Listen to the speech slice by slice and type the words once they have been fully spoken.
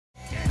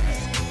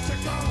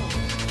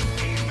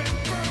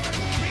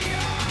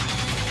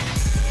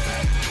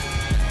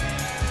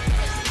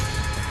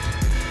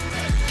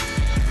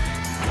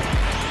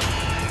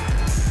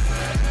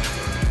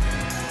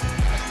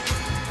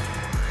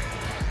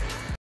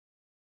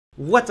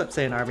What's up,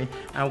 Saiyan Army,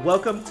 and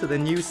welcome to the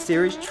new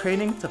series,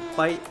 Training to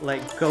Fight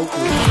Like Goku.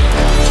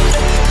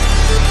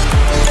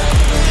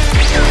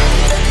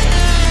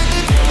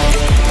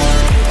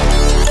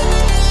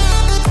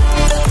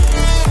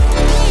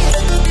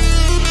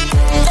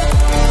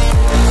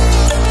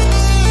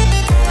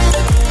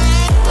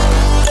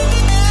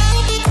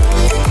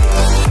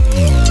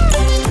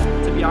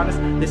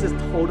 This is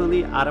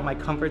totally out of my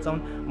comfort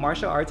zone.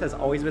 Martial arts has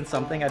always been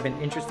something I've been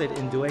interested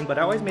in doing, but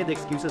I always made the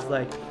excuses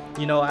like,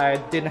 you know, I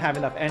didn't have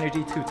enough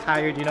energy, too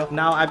tired, you know.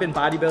 Now I've been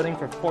bodybuilding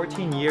for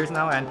 14 years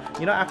now, and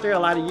you know, after a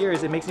lot of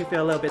years, it makes me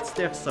feel a little bit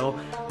stiff. So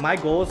my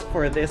goals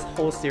for this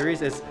whole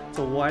series is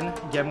to, one,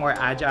 get more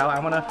agile. I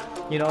want to,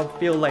 you know,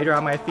 feel lighter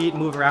on my feet,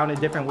 move around in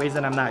different ways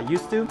that I'm not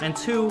used to. And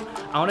two,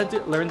 I want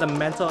to learn the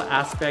mental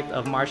aspect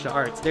of martial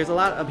arts. There's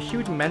a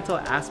huge mental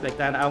aspect,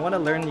 and I want to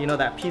learn, you know,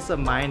 that peace of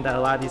mind that a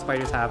lot of these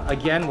fighters have.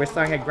 Again, we're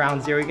starting at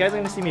ground zero. You guys are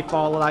going to see me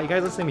fall a lot. You guys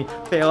are going to see me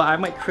fail. I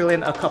might krill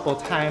in a couple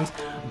times,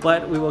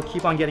 but we will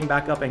keep on getting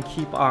back up and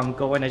keep on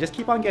going and just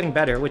keep on getting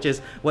better, which is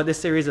what this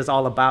series is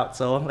all about.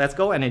 So let's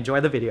go and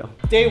enjoy the video.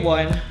 Day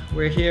one,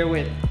 we're here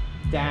with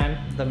Dan,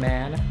 the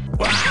man.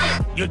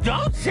 Wow, you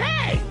don't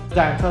say!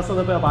 Dan, tell us a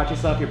little bit about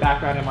yourself, your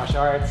background in martial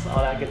arts, all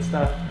that good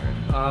stuff.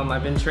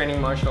 I've been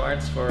training martial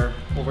arts for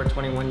over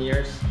 21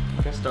 years.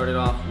 Okay. Started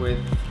off with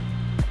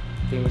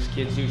things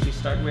kids usually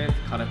start with,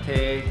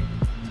 karate,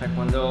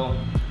 taekwondo.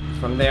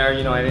 From there,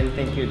 you know, I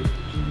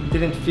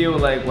didn't feel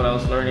like what I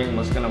was learning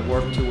was gonna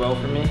work too well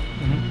for me.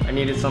 I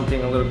needed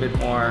something a little bit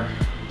more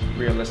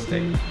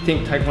realistic. I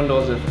think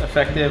taekwondo is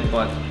effective,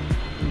 but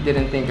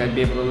didn't think I'd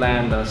be able to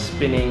land a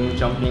spinning,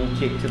 jumping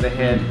kick to the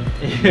head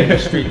in a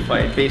street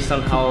fight based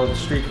on how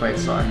street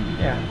fights are.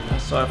 Yeah.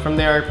 So from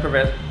there,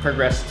 I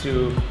progressed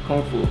to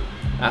Kung Fu.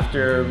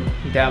 After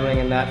dabbling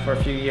in that for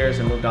a few years,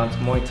 I moved on to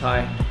Muay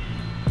Thai.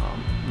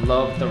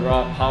 Loved the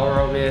raw power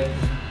of it,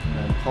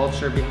 the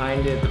culture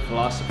behind it, the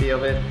philosophy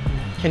of it.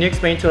 Can you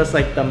explain to us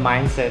like the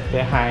mindset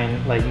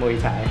behind like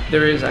Muay Thai?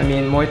 There is, I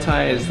mean, Muay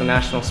Thai is the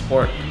national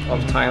sport of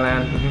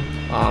Thailand.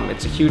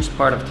 It's a huge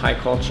part of Thai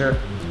culture.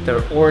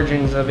 The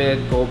origins of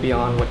it go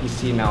beyond what you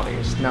see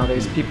nowadays.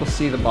 Nowadays, people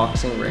see the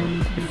boxing ring.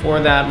 Before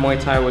that, Muay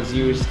Thai was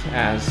used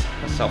as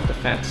a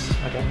self-defense.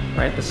 Okay.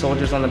 Right? The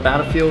soldiers on the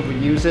battlefield would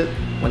use it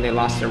when they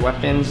lost their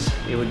weapons.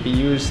 It would be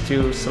used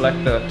to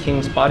select the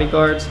king's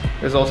bodyguards.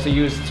 It was also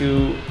used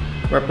to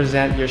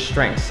represent your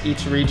strengths.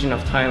 Each region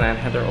of Thailand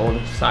had their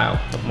own style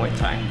of Muay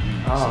Thai.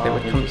 So they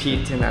would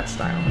compete in that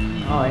style.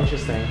 Oh,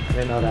 interesting. I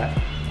didn't know that.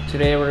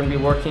 Today, we're going to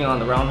be working on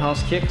the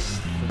roundhouse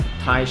kicks,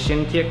 Thai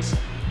shin kicks,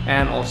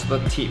 and also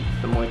the teep,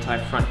 the Muay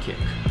Thai front kick.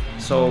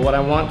 So what I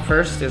want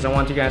first is I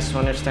want you guys to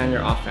understand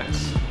your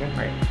offense,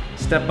 right?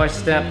 Step by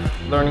step,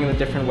 learning the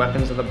different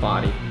weapons of the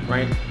body,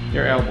 right?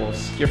 Your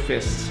elbows, your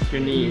fists, your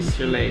knees,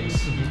 your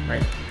legs,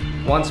 right?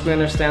 Once we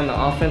understand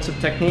the offensive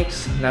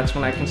techniques, that's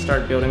when I can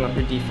start building up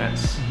your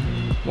defense.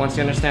 Once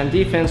you understand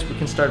defense, we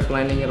can start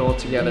blending it all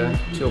together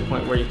to a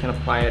point where you can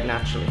apply it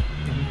naturally,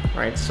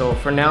 right? So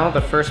for now,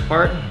 the first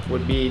part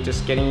would be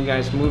just getting you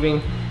guys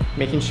moving,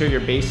 making sure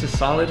your base is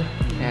solid,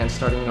 and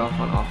starting off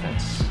on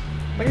offense.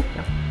 Okay,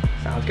 yeah.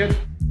 Sounds good.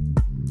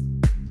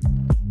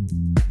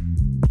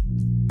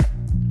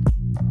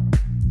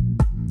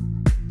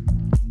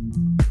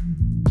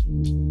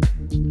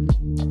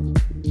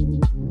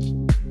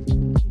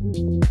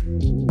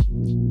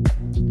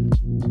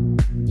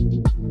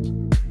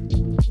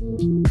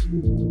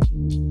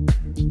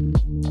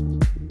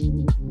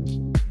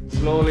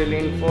 Slowly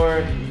lean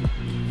forward.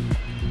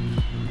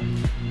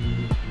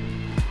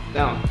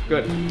 Down,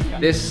 good.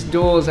 This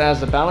duels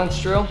as a balance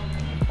drill.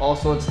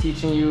 Also, it's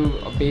teaching you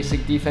a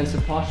basic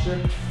defensive posture.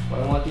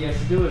 What I want you guys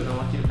to do is I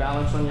want you to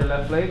balance on your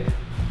left leg,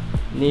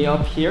 knee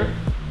up here.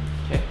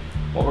 Okay.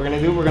 What we're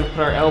gonna do, we're gonna put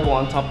our elbow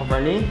on top of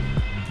our knee,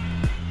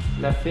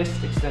 left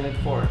fist extended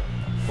forward.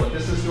 What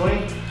this is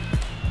doing,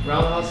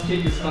 roundhouse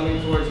kick is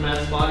coming towards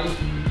man's body.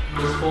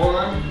 His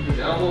forearm, his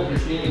elbow,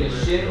 his knee, and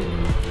his shin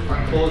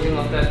are closing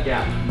up that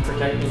gap,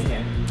 protecting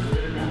him.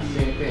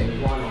 Same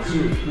thing, 1,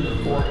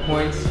 2, 4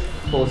 points.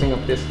 Closing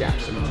up this gap.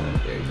 So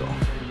there you go.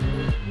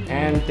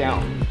 And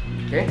down.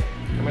 Okay?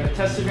 I'm going to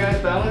test you guys'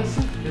 balance.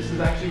 This is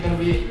actually going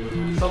to be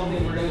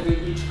something we're going to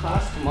do each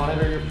class to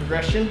monitor your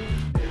progression.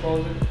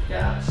 Close the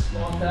gap,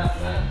 small tap,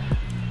 man.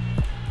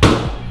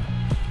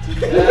 That's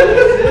it.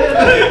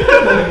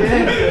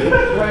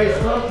 Again. Right,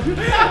 slow.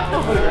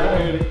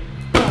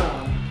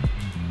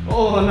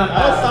 Oh, not that.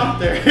 I'll stop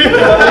there.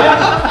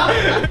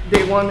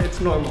 Day one, it's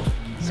normal.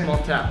 Small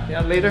tap.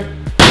 Yeah, later,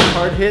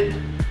 hard hit,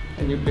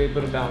 and you'll be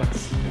able to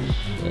balance.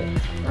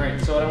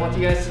 Alright, so what I want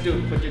you guys to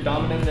do, put your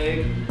dominant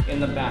leg in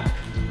the back.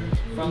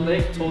 Front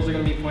leg, toes are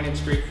going to be pointing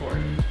straight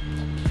forward.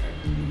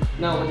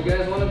 Now what you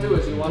guys want to do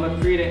is you want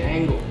to create an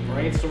angle,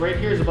 right? So right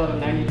here is about a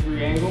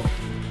 90-degree angle.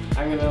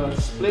 I'm going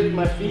to split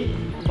my feet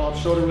about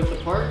shoulder width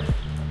apart,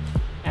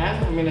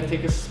 and I'm going to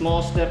take a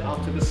small step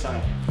out to the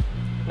side.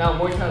 Now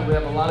Muay Thai, we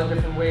have a lot of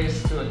different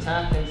ways to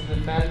attack and to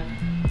defend,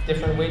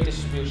 different weight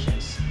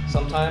distributions.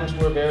 Sometimes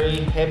we're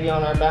very heavy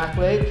on our back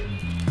leg,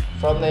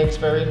 front leg's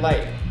very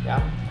light,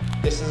 yeah?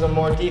 This is a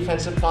more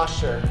defensive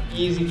posture.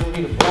 Easy for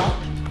me to block,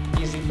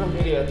 easy for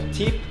me to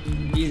teep,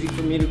 easy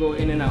for me to go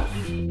in and out.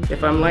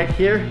 If I'm light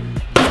here,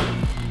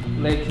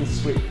 leg can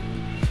sweep,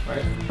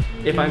 right?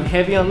 If I'm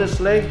heavy on this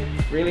leg,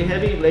 really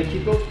heavy, leg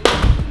kick goes,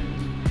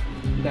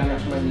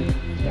 damage my knee,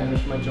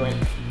 damage my joint.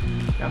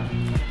 Yeah.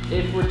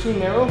 If we're too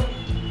narrow,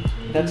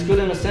 that's good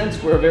in a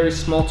sense. We're a very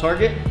small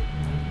target,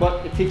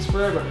 but it takes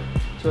forever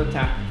to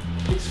attack.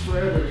 It takes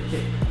forever to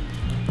kick.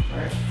 All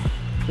right.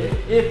 Okay.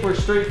 If we're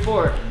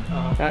straightforward,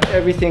 not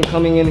everything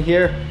coming in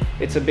here,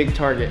 it's a big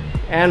target.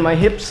 And my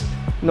hips,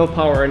 no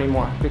power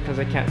anymore because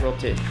I can't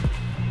rotate.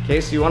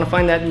 Okay, so you want to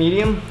find that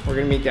medium. We're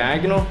going to be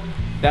diagonal.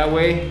 That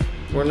way,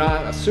 we're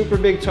not a super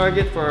big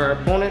target for our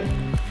opponent,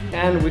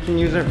 and we can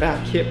use our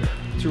back hip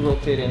to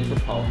rotate in for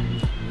power.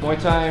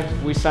 Muay Thai,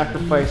 we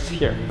sacrifice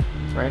here,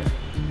 right?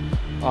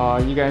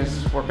 You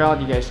guys work out,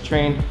 you guys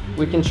train.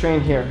 We can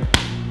train here.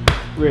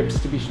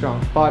 Ribs to be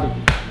strong, body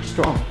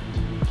strong.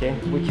 Okay,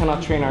 we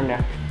cannot train our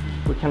neck.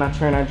 We cannot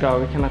train our jaw.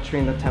 We cannot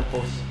train the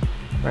temples,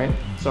 right?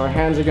 So our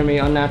hands are gonna be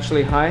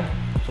unnaturally high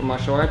for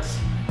martial arts.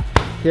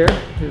 Here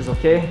is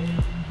okay.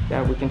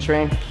 Yeah, we can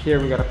train. Here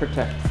we gotta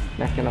protect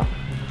neck and up.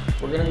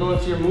 We're gonna go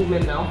into your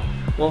movement now.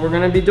 What we're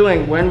gonna be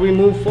doing when we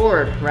move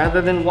forward,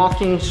 rather than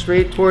walking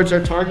straight towards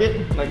our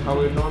target, like how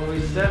we normally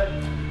step,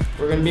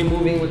 we're gonna be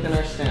moving within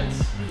our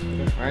stance.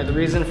 All right, the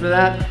reason for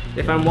that,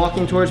 if I'm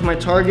walking towards my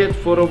target,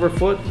 foot over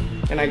foot,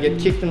 and I get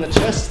kicked in the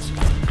chest,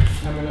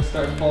 I'm gonna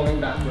start falling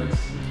backwards.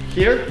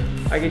 Here,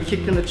 I get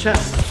kicked in the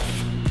chest,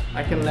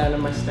 I can land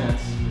in my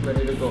stance,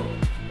 ready to go.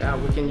 Yeah,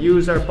 we can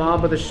use our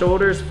bob of the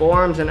shoulders,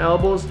 forearms, and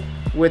elbows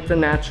with the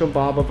natural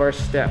bob of our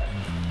step,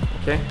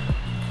 okay?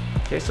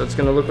 Okay, so it's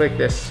gonna look like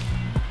this.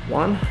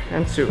 1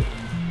 and 2,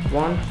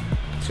 1,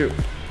 2,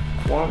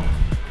 1,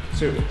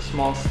 2.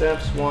 Small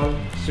steps, 1,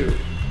 2,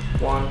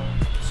 1,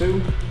 2,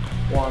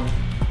 1,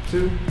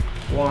 2,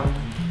 1,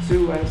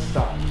 2, and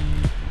stop.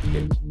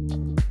 Okay.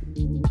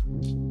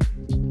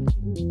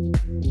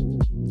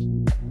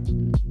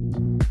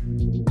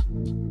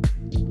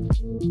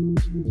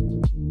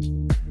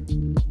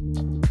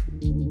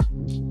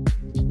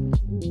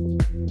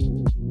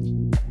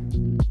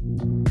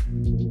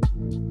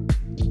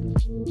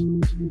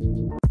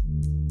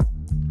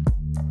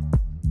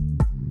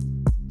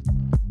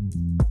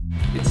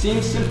 It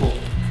seems simple,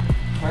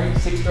 right?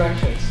 6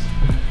 directions.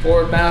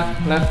 Forward,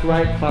 back, left,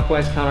 right,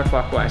 clockwise,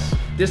 counterclockwise.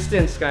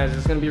 Distance, guys,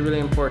 is gonna be really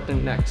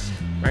important next,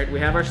 right? We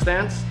have our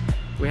stance,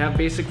 we have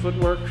basic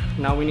footwork.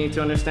 Now we need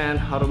to understand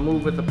how to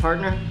move with a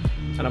partner,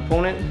 an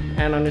opponent,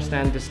 and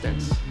understand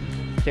distance,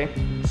 okay?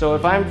 So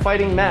if I'm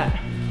fighting Matt,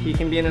 he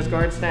can be in his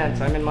guard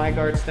stance, I'm in my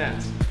guard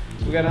stance.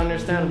 We gotta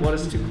understand what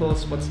is too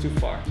close, what's too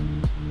far,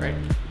 right?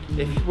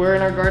 If we're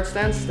in our guard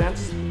stance,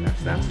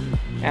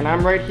 and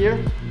I'm right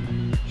here,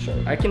 sure,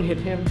 I can hit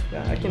him.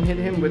 Yeah, I can hit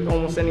him with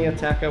almost any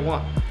attack I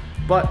want.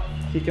 But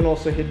he can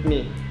also hit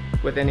me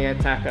with any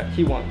attack that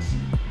he wants.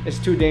 It's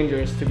too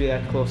dangerous to be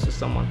that close to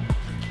someone.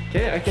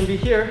 Okay, I can be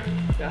here.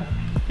 Yeah,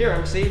 here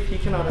I'm safe. He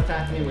cannot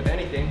attack me with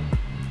anything.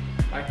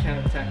 I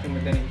can't attack him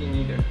with anything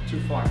either. Too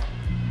far,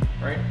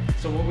 right?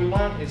 So what we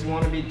want is we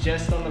want to be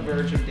just on the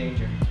verge of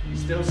danger.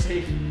 Still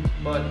safe,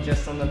 but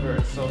just on the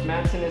verge. So if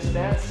Matt's in his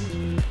stance,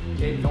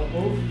 okay, don't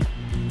move.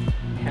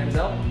 Hands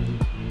up.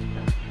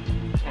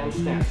 And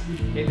stance.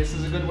 Okay, this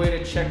is a good way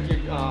to check your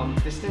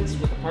distance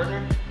with a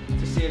partner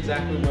to see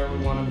exactly where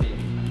we want to be.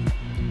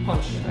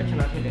 Punch, I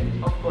cannot hit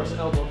him. Of course,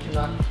 elbow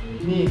cannot,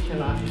 knee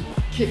cannot,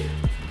 kick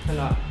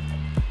cannot,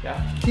 yeah,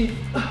 teeth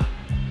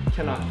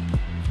cannot.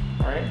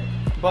 All right,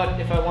 but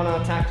if I want to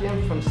attack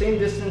him from same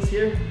distance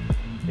here,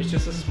 it's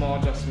just a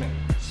small adjustment.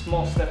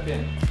 Small step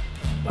in,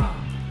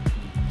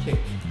 kick,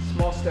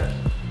 small step,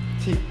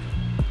 teeth,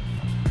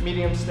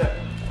 medium step,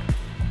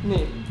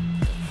 knee,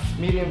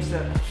 medium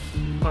step,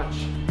 punch.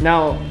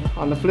 Now,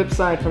 on the flip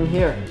side from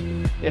here,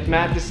 if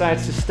Matt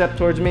decides to step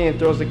towards me and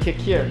throws a kick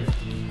here,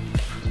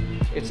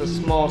 it's a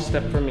small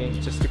step for me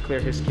just to clear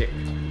his kick.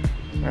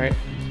 All right,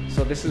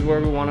 so this is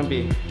where we want to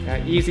be.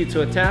 Easy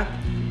to attack,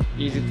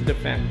 easy to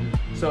defend.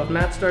 So if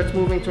Matt starts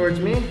moving towards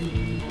me,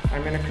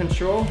 I'm going to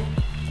control,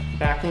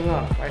 backing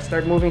up. I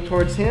start moving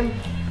towards him,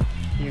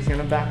 he's going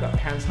to back up.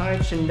 Hands high,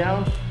 chin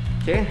down.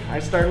 Okay, I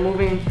start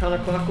moving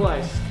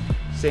counterclockwise.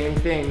 Same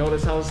thing.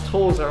 Notice how his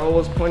toes are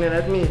always pointed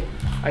at me.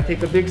 I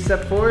take a big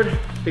step forward,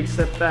 big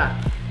step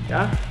back.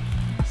 Yeah?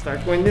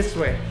 Start going this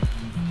way.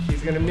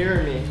 He's gonna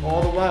mirror me,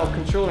 all the while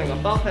controlling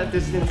about that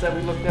distance that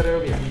we looked at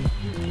earlier.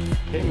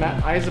 Okay,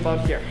 Matt, eyes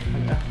about here.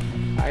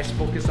 Eyes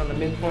focus on the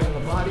midpoint of the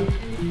body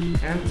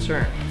and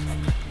turn.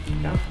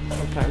 Yeah?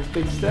 Sometimes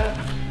big step,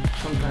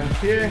 sometimes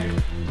here.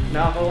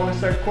 Now if I want to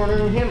start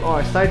cornering him,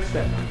 I side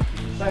step,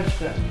 side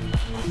step,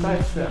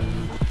 side step.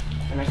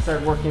 And I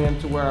start working him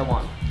to where I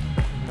want.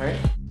 Right?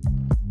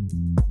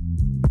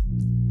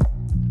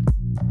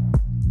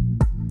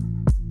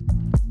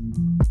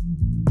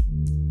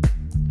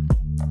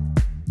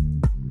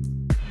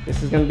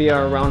 This is going to be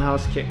our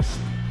roundhouse kicks.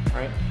 All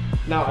right?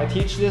 Now, I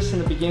teach this in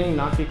the beginning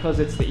not because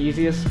it's the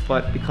easiest,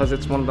 but because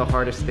it's one of the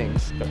hardest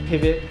things. The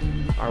pivot,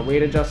 our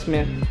weight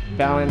adjustment,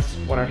 balance,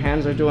 what our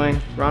hands are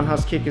doing.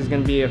 Roundhouse kick is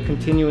going to be a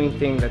continuing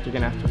thing that you're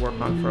going to have to work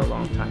on for a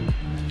long time.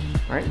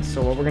 All right,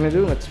 so what we're going to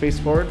do, let's face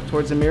forward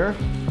towards the mirror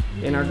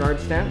in our guard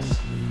stance.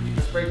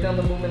 Let's break down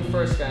the movement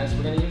first, guys.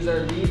 We're going to use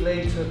our lead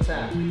leg to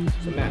attack.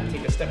 So Matt,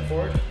 take a step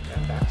forward,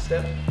 back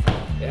step.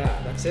 Yeah,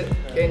 that's it.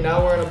 Okay,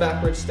 now we're in a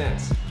backward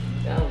stance.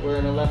 Yeah, we're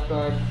in a left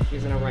guard,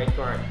 he's in a right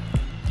guard.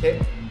 Okay,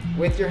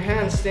 with your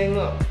hands staying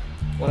up,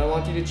 what I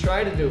want you to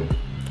try to do,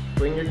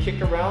 bring your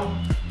kick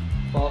around,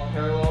 fall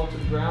parallel to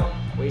the ground,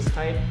 waist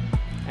tight,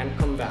 and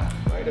come back,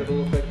 right? It'll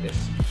look like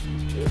this.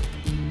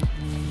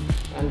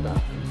 And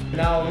back.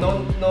 Now,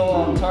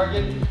 no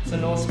target, so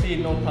no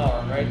speed, no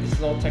power, right? This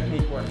is all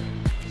technique work.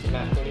 So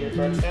Matt, go to your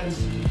guard stance.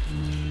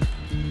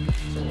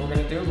 So what we're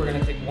gonna do, we're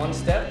gonna take one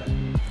step,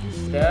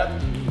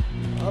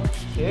 up,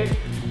 kick,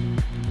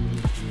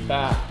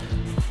 back,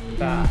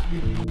 back.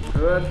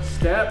 Good,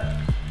 step,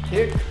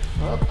 kick,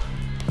 up,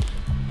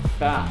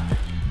 back,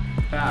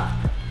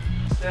 back,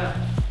 step,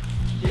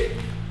 kick,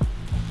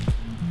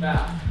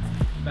 back,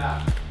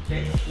 back.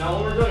 Okay, now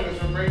what we're doing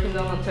is we're breaking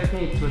down the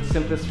technique to its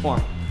simplest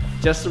form.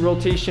 Just the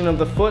rotation of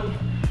the foot,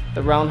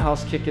 the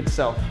roundhouse kick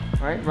itself.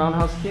 All right,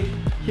 roundhouse kick,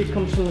 kick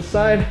comes from the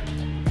side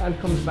and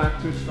comes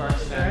back to a start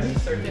Is there any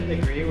stance. certain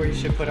degree where you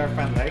should put our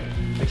front leg?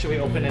 Like, should we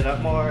open it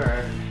up more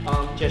or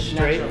just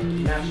straight?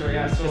 Natural,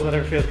 yeah. Just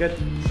whatever feels good.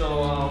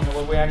 So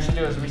what we actually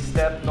do is we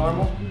step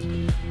normal,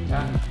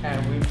 yeah,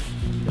 and we.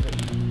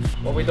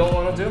 What we don't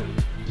want to do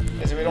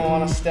is we don't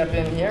want to step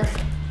in here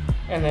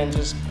and then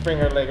just bring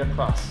our leg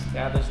across.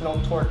 Yeah, there's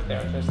no torque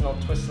there. There's no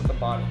twist of the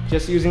body.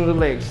 Just using the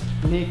legs.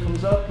 Knee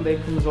comes up,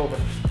 leg comes over.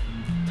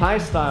 Thai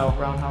style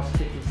roundhouse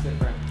kick is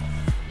different.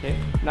 Okay.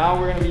 Now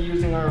we're going to be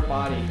using our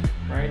body,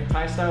 right?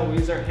 Thai style, we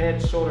use our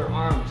head, shoulder,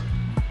 arms,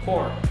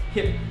 core,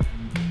 hip,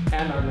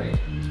 and our leg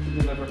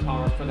to deliver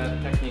power for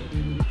that technique.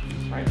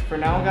 Right. For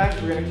now,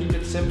 guys, we're going to keep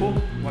it simple.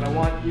 What I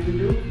want you to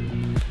do,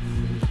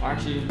 or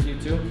actually you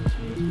too,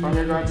 from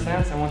your guard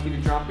stance, I want you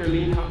to drop your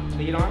lead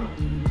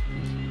arm,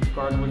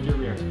 guard with your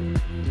rear,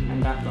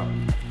 and back up.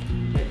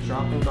 Okay,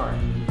 drop and guard.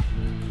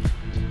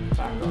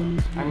 Back up.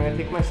 I'm going to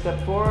take my step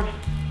forward,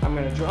 I'm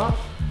going to drop,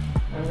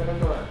 I'm going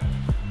to guard,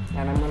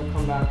 and I'm going to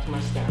come back to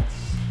my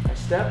stance. I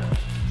step,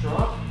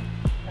 drop,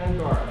 and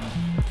guard,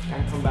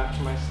 and come back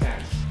to my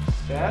stance.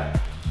 Step,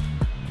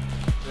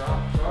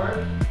 drop,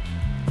 guard,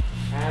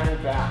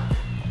 and back,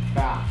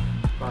 back,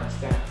 guard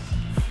stance.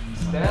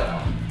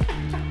 Step,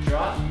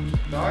 drop,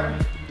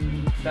 guard,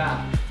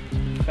 back,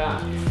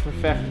 back.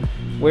 Perfect.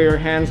 Where your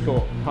hands go,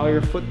 how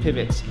your foot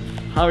pivots,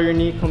 how your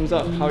knee comes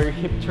up, how your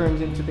hip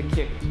turns into the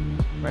kick,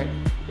 right?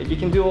 If you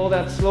can do all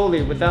that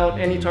slowly without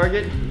any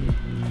target,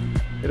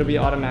 it'll be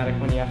automatic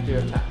when you have to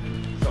attack.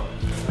 So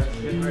let's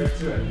get right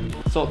to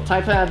it. So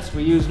Thai pads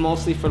we use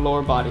mostly for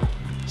lower body.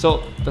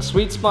 So the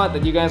sweet spot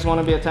that you guys want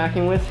to be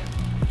attacking with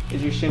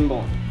is your shin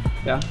bone.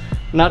 Yeah,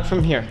 not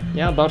from here.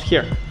 Yeah, about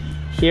here,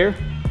 here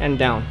and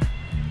down.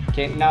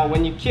 Okay, now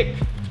when you kick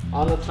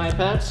on the Thai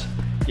pads,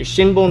 your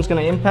shin bone's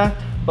gonna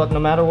impact, but no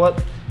matter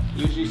what,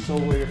 usually so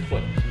will your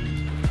foot.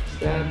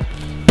 Stand.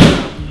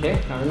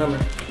 Okay, now remember,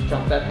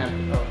 drop that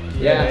hand. Oh,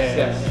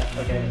 yes.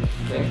 Okay.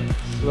 Okay,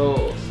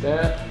 slow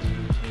step.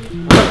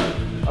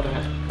 Other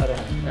hand.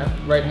 Yeah,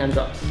 right hand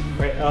drops.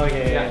 Right. Oh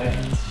yeah.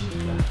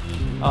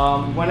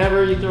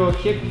 Whenever you throw a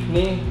kick,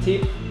 knee,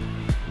 teep,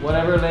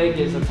 whatever leg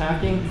is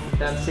attacking,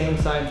 that same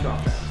side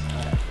drops.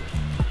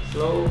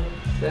 Slow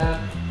step.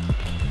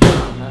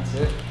 That's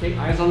it. Okay,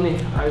 eyes on me.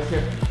 Eyes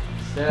here.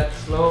 Step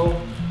slow.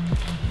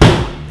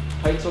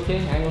 Height's okay?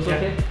 Angle's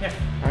okay? Yeah.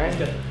 Alright.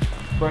 Good.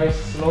 Bryce,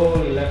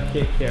 slowly left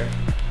kick here.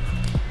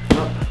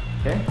 Up.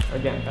 Okay.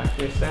 Again, back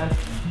to your stance.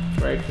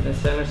 Right to the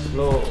center,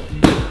 slow.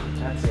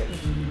 That's it.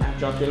 And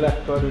drop your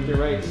left guard with your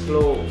right,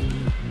 slow.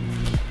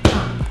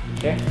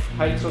 Okay.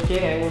 Height's okay?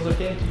 Angle's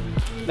okay?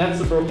 That's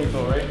the broken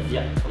toe, right?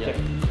 Yeah. Okay.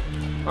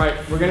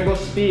 Alright, we're gonna go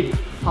speed,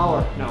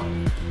 power now.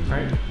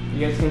 Alright.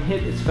 You guys can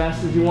hit as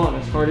fast as you want,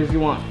 as hard as you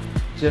want.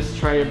 Just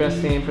try your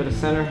best to aim for the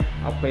center.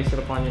 I'll place it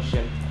upon your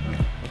shin.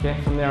 Okay,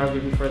 from there I'll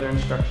give you further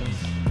instructions.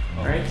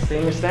 Alright, stay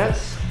in your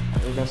stance.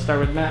 We're gonna start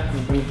with Matt.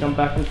 I'm gonna jump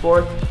back and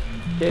forth.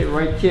 Okay,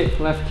 right kick,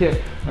 left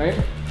kick, right?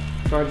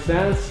 Guard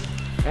stance,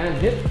 and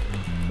hit.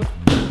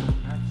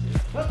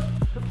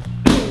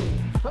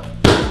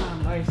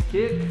 Nice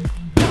kick.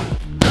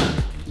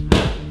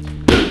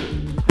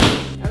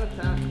 And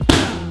attack.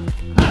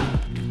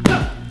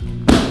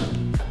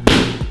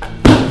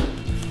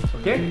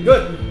 Okay,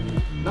 good.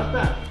 Not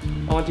bad.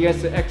 I want you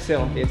guys to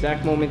exhale the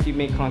exact moment you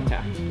make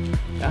contact.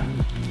 Yeah.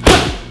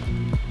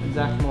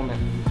 Exact moment.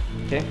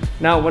 Okay.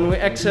 Now when we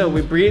exhale,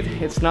 we breathe.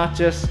 It's not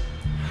just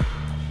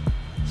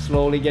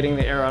slowly getting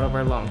the air out of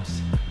our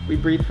lungs. We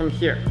breathe from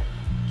here.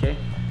 Okay.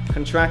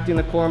 Contracting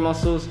the core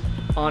muscles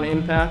on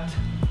impact,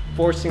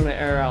 forcing the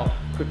air out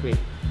quickly.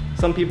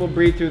 Some people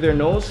breathe through their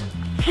nose,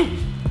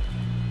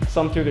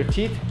 some through their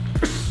teeth,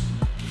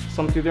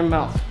 some through their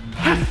mouth.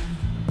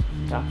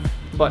 Yeah.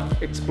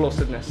 But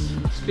explosiveness,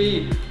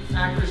 speed,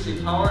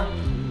 accuracy, power,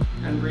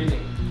 and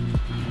breathing.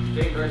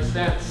 Okay, guard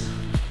stance.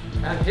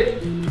 And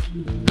hit.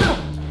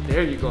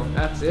 There you go,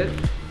 that's it.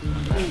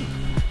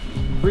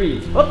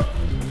 Breathe, up.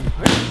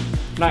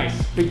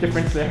 Nice, big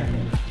difference there.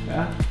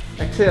 Yeah.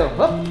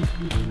 Exhale, up.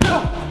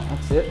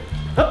 That's it.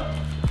 Up.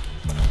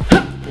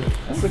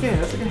 That's okay,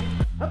 that's okay.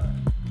 Up.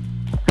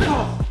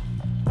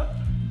 Up.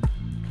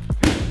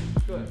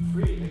 Good,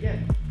 breathe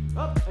again.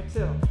 Up,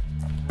 exhale.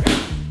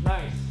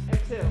 Nice,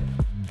 exhale.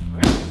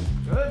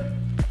 Good.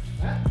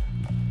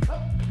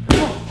 Up.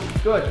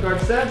 Good,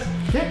 guard stance,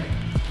 kick.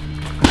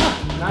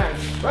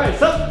 Nice,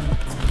 rise up.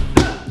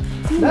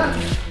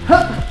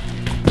 Up.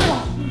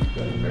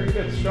 Good, very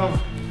good, strong.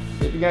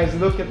 If you guys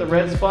look at the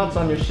red spots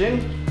on your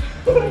shin,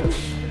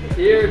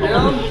 ear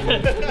down,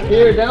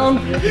 ear down.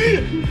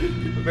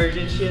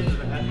 Virgin shins,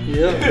 man.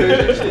 Yeah,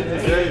 virgin shins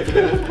is very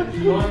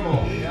good.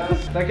 Normal. Yeah.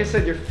 Like I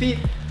said, your feet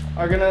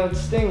are gonna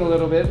sting a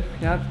little bit.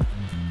 Yeah.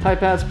 Thigh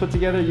pads put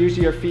together,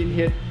 usually your feet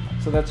hit,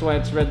 so that's why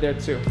it's red there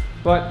too.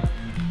 But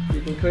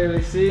you can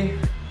clearly see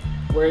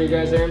where you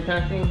guys are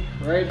impacting,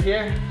 right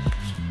here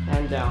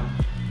and down.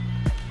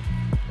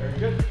 Very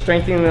good.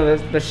 Strengthening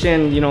the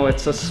shin, you know,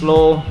 it's a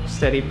slow,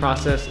 steady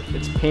process.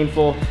 It's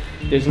painful.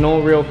 There's no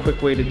real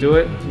quick way to do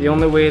it. The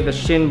only way the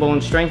shin bone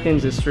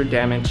strengthens is through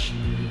damage,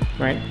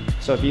 right?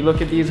 So if you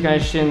look at these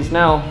guys' shins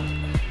now,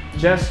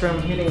 just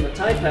from hitting the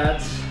thigh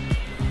pads,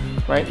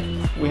 right,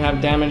 we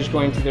have damage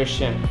going to their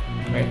shin,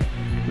 right?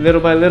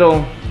 Little by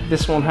little,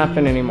 this won't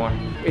happen anymore.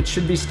 It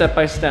should be step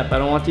by step. I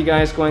don't want you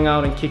guys going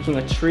out and kicking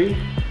a tree.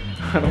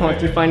 I don't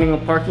want you finding a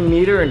parking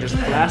meter and just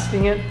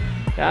blasting it.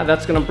 Yeah,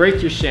 that's gonna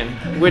break your shin,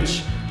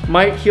 which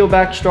might heal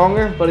back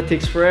stronger, but it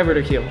takes forever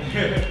to heal,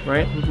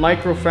 right?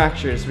 Micro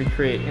fractures we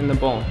create in the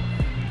bone,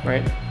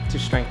 right, to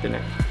strengthen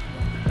it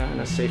in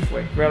a safe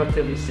way,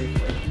 relatively safe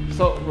way.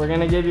 So we're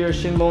gonna give your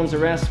shin bones a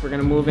rest. We're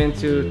gonna move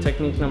into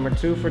technique number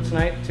 2 for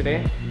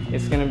today.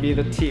 It's gonna be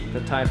the teep,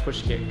 the Thai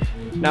push kick.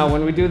 Now,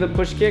 when we do the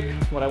push kick,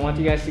 what I want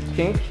you guys to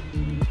think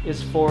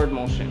is forward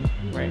motion,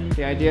 right?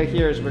 The idea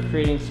here is we're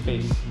creating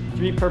space.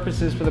 3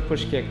 purposes for the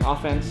push kick: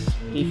 offense,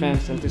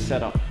 defense, and to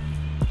set up.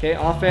 Okay,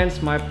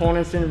 offense, my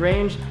opponent's in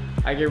range,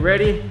 I get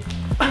ready,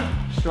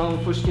 strong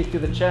push kick to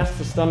the chest,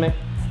 the stomach,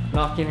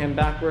 knocking him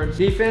backwards.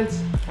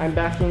 Defense, I'm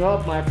backing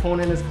up, my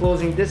opponent is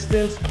closing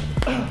distance,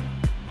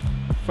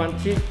 front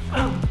teep,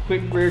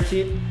 quick rear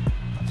teep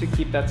to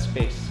keep that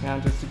space,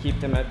 and just to keep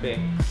them at bay.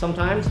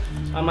 Sometimes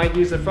I might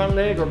use the front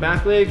leg or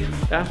back leg,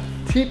 yeah,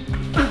 teep,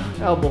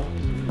 elbow,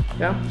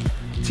 yeah,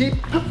 teep,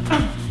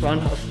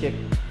 roundhouse kick,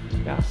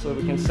 yeah, so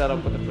we can set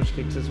up with the push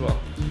kicks as well.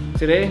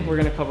 Today, we're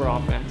gonna cover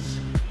offense.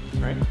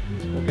 Right?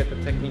 We'll get the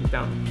technique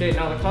down. Okay,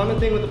 now the common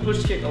thing with the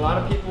push kick, a lot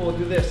of people will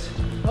do this.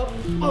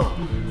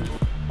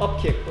 Up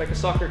kick, like a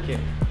soccer kick.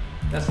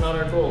 That's not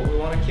our goal. We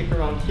want to kick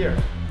around here.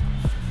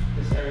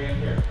 This area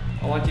here.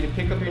 I want you to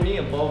pick up your knee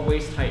above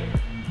waist height.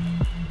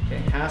 Okay,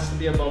 it has to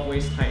be above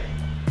waist height.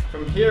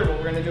 From here, what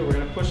we're going to do, we're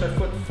going to push our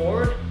foot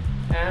forward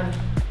and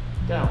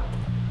down.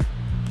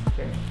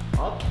 Okay,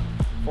 up,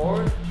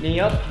 forward, knee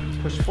up,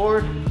 push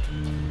forward,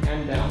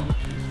 and down.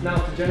 Now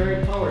to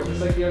generate power,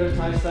 just like the other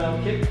Thai style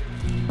kick,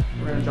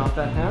 we're going to drop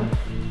that hand,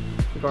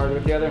 guard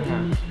with the other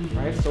hand,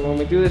 right? So when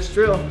we do this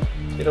drill,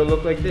 it'll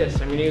look like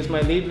this. I'm going to use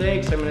my lead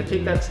leg, so I'm going to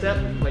take that step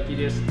like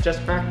you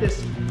just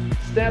practiced.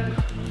 Step,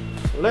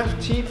 left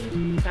teep,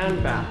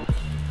 and back.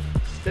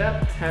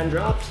 Step, hand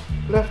drops,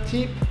 left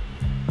teep,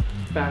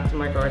 back to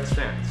my guard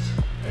stance.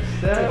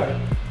 Step,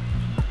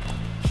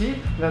 teep,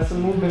 that's the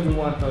movement we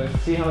want though.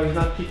 See how he's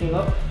not kicking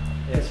up?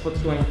 His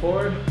foot's going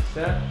forward,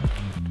 step.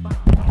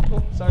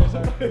 Oh, sorry.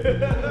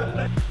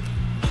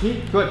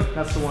 Teep, good,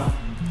 that's the one.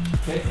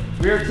 Okay,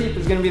 rear teep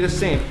is going to be the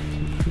same.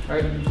 All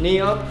right,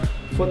 knee up,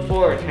 foot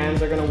forward.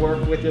 Hands are going to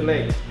work with your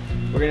legs.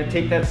 We're going to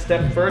take that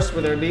step first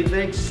with our lead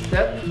leg.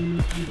 Step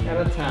and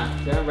attack,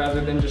 yeah, rather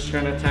than just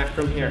trying to attack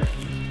from here.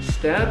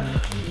 Step,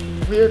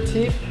 rear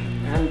teep,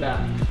 and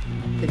back.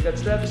 Take that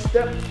step,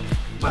 step,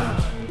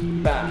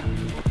 back.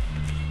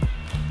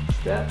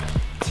 Step,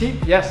 teep,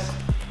 yes,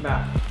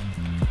 back.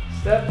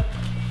 Step,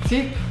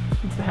 teep,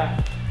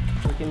 back.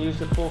 We can use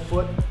the full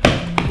foot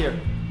here.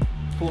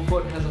 Full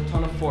foot has a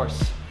ton of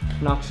force.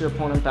 Knocks your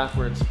opponent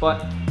backwards,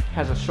 but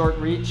has a short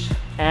reach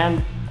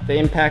and the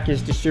impact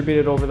is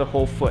distributed over the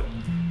whole foot,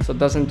 so it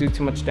doesn't do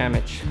too much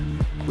damage.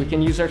 We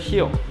can use our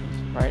heel,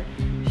 right?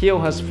 Heel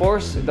has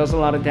force, it does a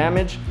lot of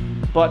damage,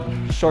 but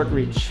short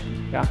reach,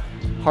 yeah.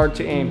 Hard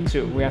to aim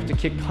too. We have to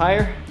kick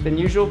higher than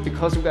usual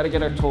because we've got to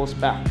get our toes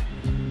back,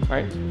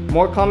 right?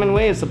 More common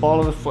way is the ball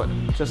of the foot,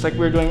 just like we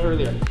were doing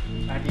earlier.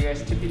 I have you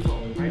guys tippy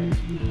toe, right?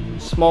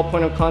 Small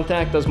point of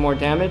contact does more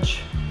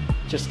damage,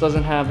 just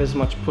doesn't have as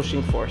much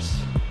pushing force.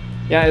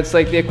 Yeah, it's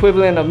like the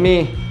equivalent of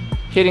me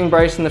hitting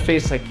Bryce in the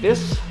face like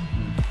this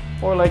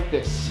or like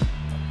this.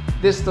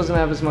 This doesn't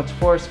have as much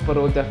force, but it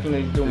will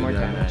definitely do more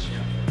damage.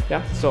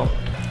 Yeah, so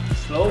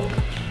slow,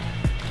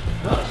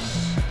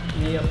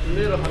 knee up a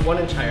little, 1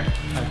 inch higher.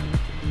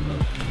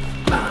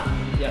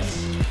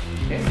 Yes.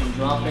 Okay,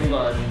 drop and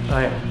guard. Oh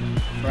yeah.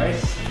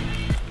 Bryce.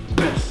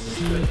 Yes.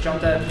 Good.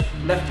 Jump that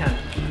left hand.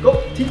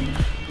 Go. Teep.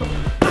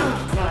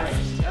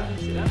 Nice. Yeah,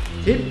 see that?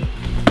 Teep.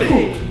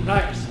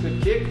 Nice. Good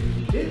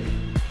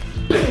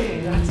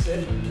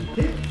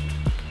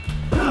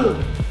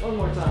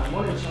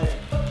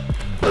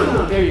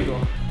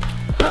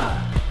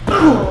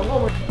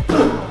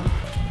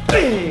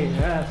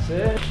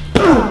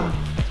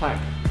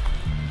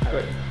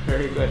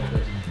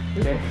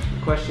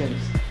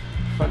Questions?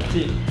 Front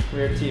teep,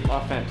 rear teep,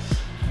 offense.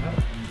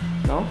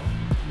 No?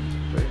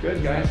 Very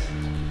good, guys.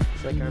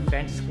 It's like our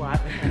bench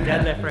squat and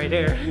deadlift right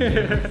here.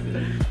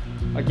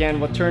 Again,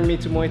 what turned me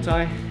to Muay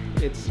Thai,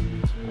 it's a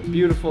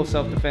beautiful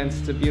self-defense,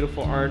 it's a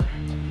beautiful art,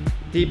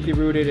 deeply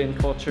rooted in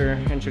culture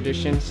and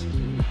traditions,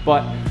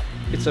 but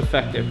it's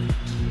effective.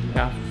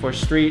 Yeah, for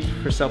street,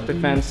 for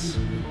self-defense,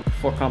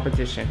 for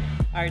competition.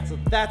 All right, so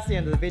that's the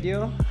end of the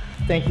video.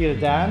 Thank you to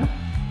Dan.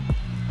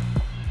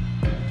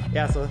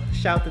 Yeah, so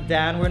shout to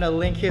Dan. We're gonna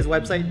link his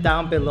website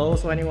down below,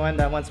 so anyone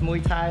that wants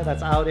Muay Thai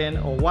that's out in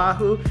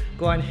Oahu,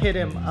 go and hit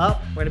him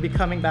up. We're gonna be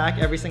coming back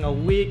every single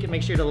week.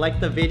 Make sure to like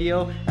the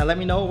video and let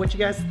me know what you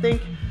guys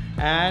think.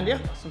 And yeah,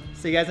 awesome.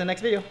 See you guys in the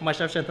next video. Much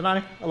love,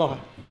 Shantanani. Aloha.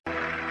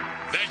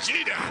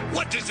 Vegeta,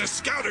 what does the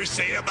scouter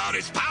say about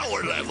his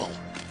power level?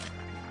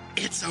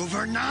 It's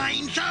over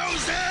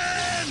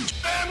 9,000!